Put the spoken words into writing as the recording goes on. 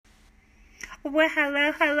Well,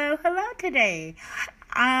 hello today.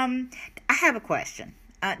 I have a question.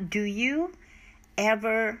 Do you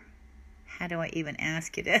ever, how do I even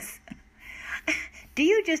ask you this? Do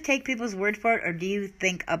you just take people's word for it, or do you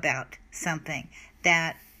think about something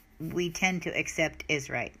that we tend to accept is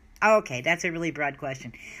right? Okay, that's a really broad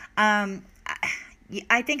question. I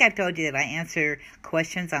think I've told you that I answer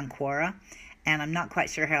questions on Quora, and I'm not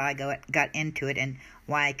quite sure how I got into it and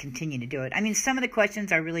why I continue to do it. I mean, some of the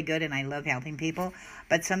questions are really good, and I love helping people,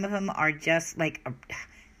 but some of them are just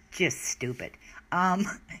just stupid. And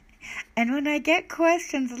when I get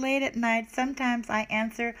questions late at night, sometimes I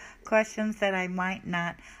answer questions that I might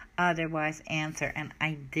not otherwise answer. And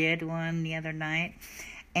I did one the other night,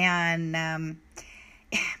 and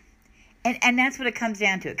that's what it comes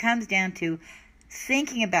down to. It comes down to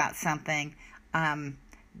thinking about something,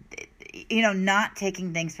 not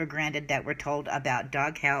taking things for granted that we're told about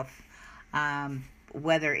dog health,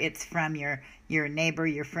 whether it's from your neighbor,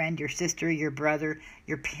 your friend, your sister, your brother,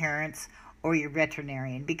 your parents, or your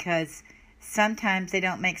veterinarian, because sometimes they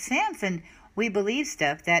don't make sense and we believe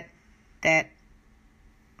stuff that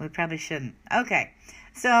we probably shouldn't. Okay,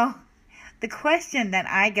 so the question that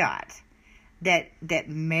I got that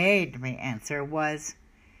made me answer was,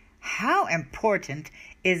 how important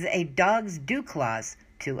is a dog's dew claws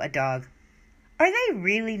to a dog? Are they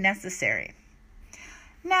really necessary?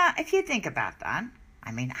 Now, if you think about that,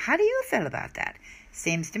 I mean, how do you feel about that?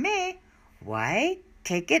 Seems to me, why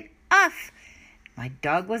take it off? My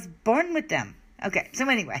dog was born with them. Okay, so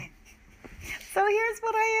anyway. So here's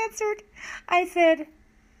what I answered. I said,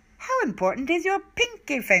 how important is your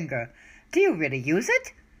pinky finger? Do you really use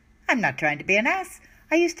it? I'm not trying to be an ass.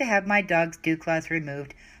 I used to have my dog's dew claws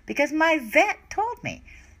removed because my vet told me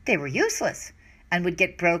they were useless and would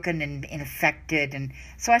get broken and infected, and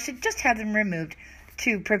so I should just have them removed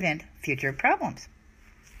to prevent future problems.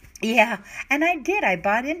 Yeah, and I did. I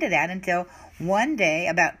bought into that until one day,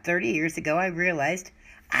 about 30 years ago, I realized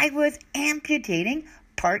I was amputating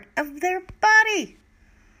part of their body.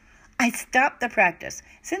 I stopped the practice.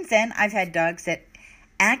 Since then, I've had dogs that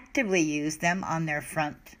actively use them on their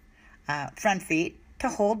front feet to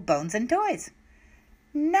hold bones and toys.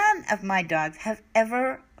 None of my dogs have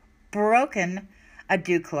ever broken a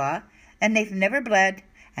dew claw, and they've never bled,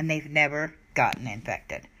 and they've never gotten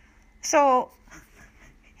infected. So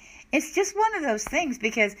it's just one of those things,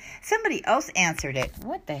 because somebody else answered it.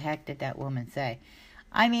 What the heck did that woman say?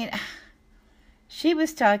 I mean, she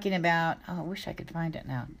was talking about, I wish I could find it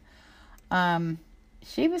now.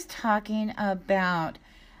 She was talking about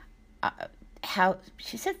how,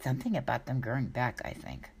 she said something about them growing back, I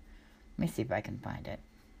think. Let me see if I can find it.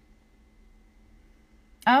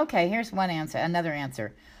 Okay, here's another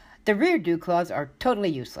answer. The rear dew claws are totally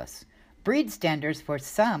useless. Breed standards for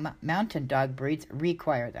some mountain dog breeds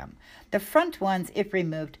require them. The front ones, if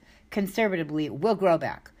removed conservatively, will grow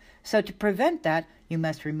back. So to prevent that, you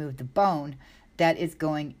must remove the bone that is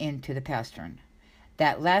going into the pastern.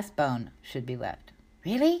 That last bone should be left.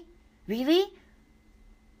 Really? Really?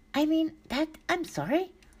 I mean, I'm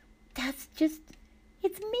sorry. That's just,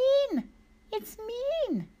 it's mean. It's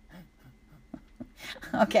mean.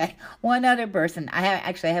 Okay, one other person. I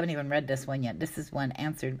haven't even read this one yet. This is one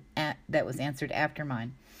that was answered after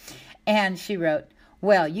mine. And she wrote,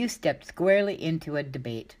 well, you stepped squarely into a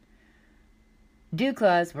debate. Dew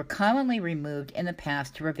claws were commonly removed in the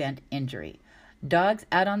past to prevent injury. Dogs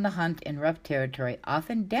out on the hunt in rough territory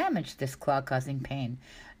often damaged this claw-causing pain.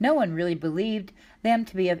 No one really believed them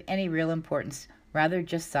to be of any real importance, rather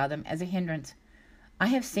just saw them as a hindrance. I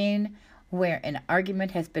have seen where an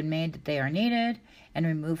argument has been made that they are needed and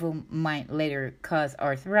removal might later cause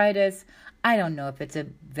arthritis. I don't know if it's a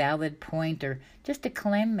valid point or just a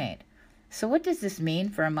claim made. So what does this mean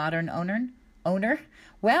for a modern owner?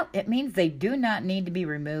 Well, it means they do not need to be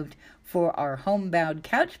removed for our homebound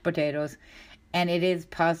couch potatoes, and it is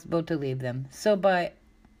possible to leave them. So by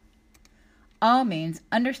all means,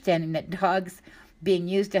 understanding that dogs being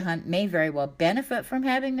used to hunt may very well benefit from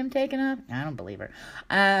having them taken off. I don't believe her.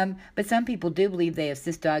 But some people do believe they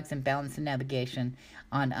assist dogs in balance and navigation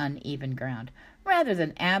on uneven ground. Rather,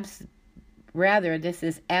 this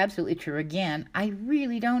is absolutely true. Again, I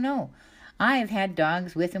really don't know. I have had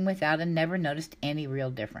dogs with and without and never noticed any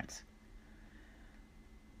real difference.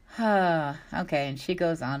 Okay, and she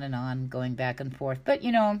goes on and on, going back and forth. But,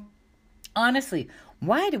 honestly,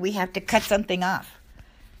 why do we have to cut something off?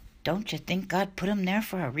 Don't you think God put them there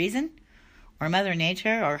for a reason? Or Mother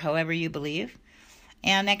Nature, or however you believe?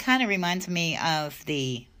 And that kind of reminds me of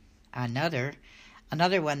another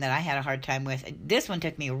another one that I had a hard time with. This one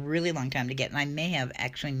took me a really long time to get, and I may have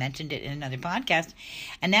actually mentioned it in another podcast,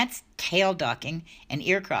 and that's tail docking and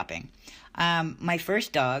ear cropping. My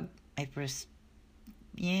first dog,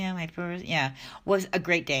 was a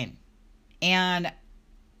Great Dane. And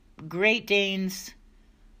Great Danes,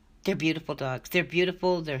 they're beautiful dogs. They're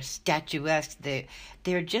beautiful. They're statuesque. They're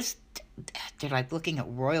like looking at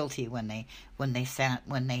royalty when they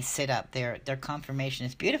sit up. Their conformation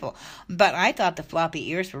is beautiful. But I thought the floppy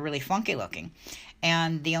ears were really funky looking,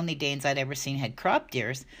 and the only Danes I'd ever seen had cropped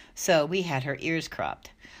ears, so we had her ears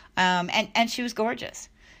cropped. And she was gorgeous.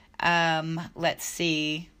 Let's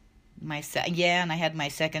see. And I had my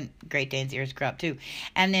second Great Dane's ears cropped too.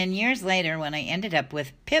 And then years later, when I ended up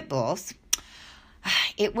with pit bulls,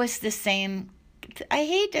 it was the same. I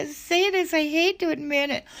hate to say this, I hate to admit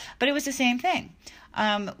it, but it was the same thing.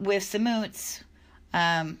 With Samoots,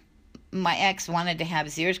 my ex wanted to have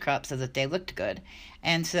his ears cropped so that they looked good.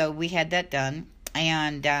 And so we had that done.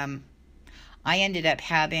 And I ended up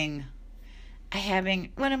having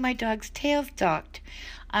one of my dog's tails docked.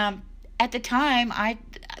 At the time, I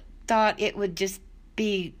thought it would just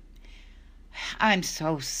be, I'm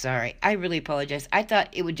so sorry. I really apologize. I thought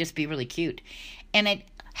it would just be really cute. And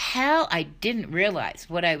how I didn't realize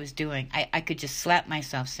what I was doing. I could just slap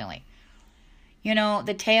myself silly. You know,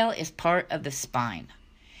 the tail is part of the spine.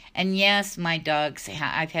 And yes,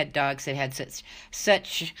 I've had dogs that had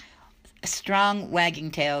such strong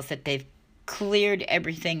wagging tails that they've cleared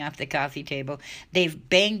everything off the coffee table. They've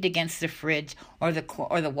banged against the fridge or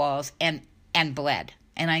the walls and bled.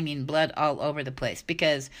 And I mean blood all over the place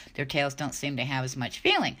because their tails don't seem to have as much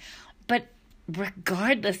feeling. But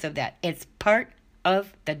regardless of that, it's part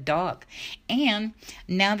of the dog. And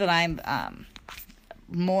now that I'm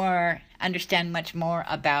understand much more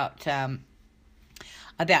about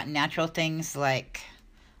natural things like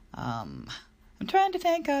I'm trying to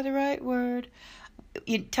think of the right word.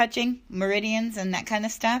 Touching meridians and that kind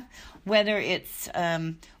of stuff, whether it's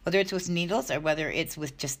with needles or whether it's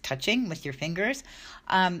with just touching with your fingers,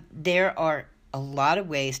 there are a lot of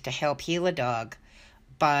ways to help heal a dog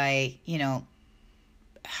by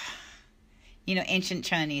ancient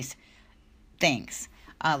Chinese things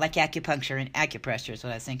like acupuncture and acupressure is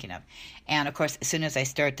what I was thinking of. And of course, as soon as I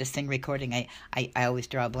start this thing recording, I always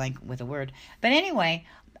draw a blank with a word. But anyway,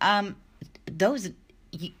 those.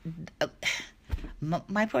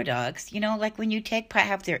 My poor dogs, like when you take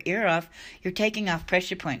half their ear off, you're taking off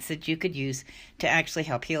pressure points that you could use to actually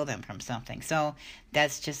help heal them from something. So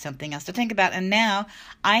that's just something else to think about. And now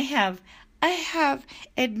I have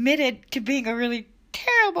admitted to being a really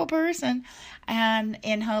terrible person, and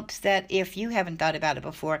in hopes that if you haven't thought about it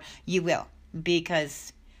before, you will,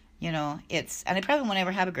 because and I probably won't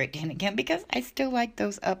ever have a Great Dane again because I still like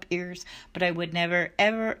those up ears, but I would never,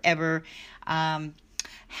 ever, ever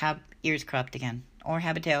have ears cropped again or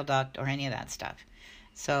have a tail docked or any of that stuff.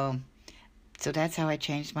 So that's how I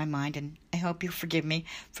changed my mind, and I hope you'll forgive me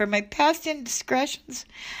for my past indiscretions.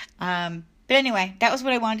 But anyway, that was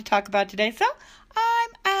what I wanted to talk about today. So I'm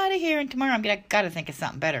out of here, and tomorrow I'm got to think of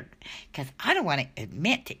something better because I don't want to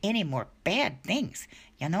admit to any more bad things,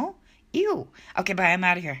 Ew. Okay, bye. I'm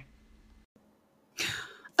out of here.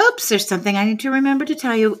 Oops, there's something I need to remember to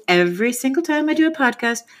tell you every single time I do a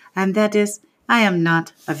podcast, and that is I am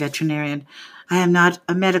not a veterinarian. I am not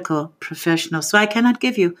a medical professional, so I cannot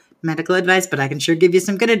give you medical advice, but I can sure give you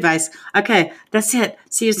some good advice. Okay, that's it.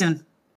 See you soon.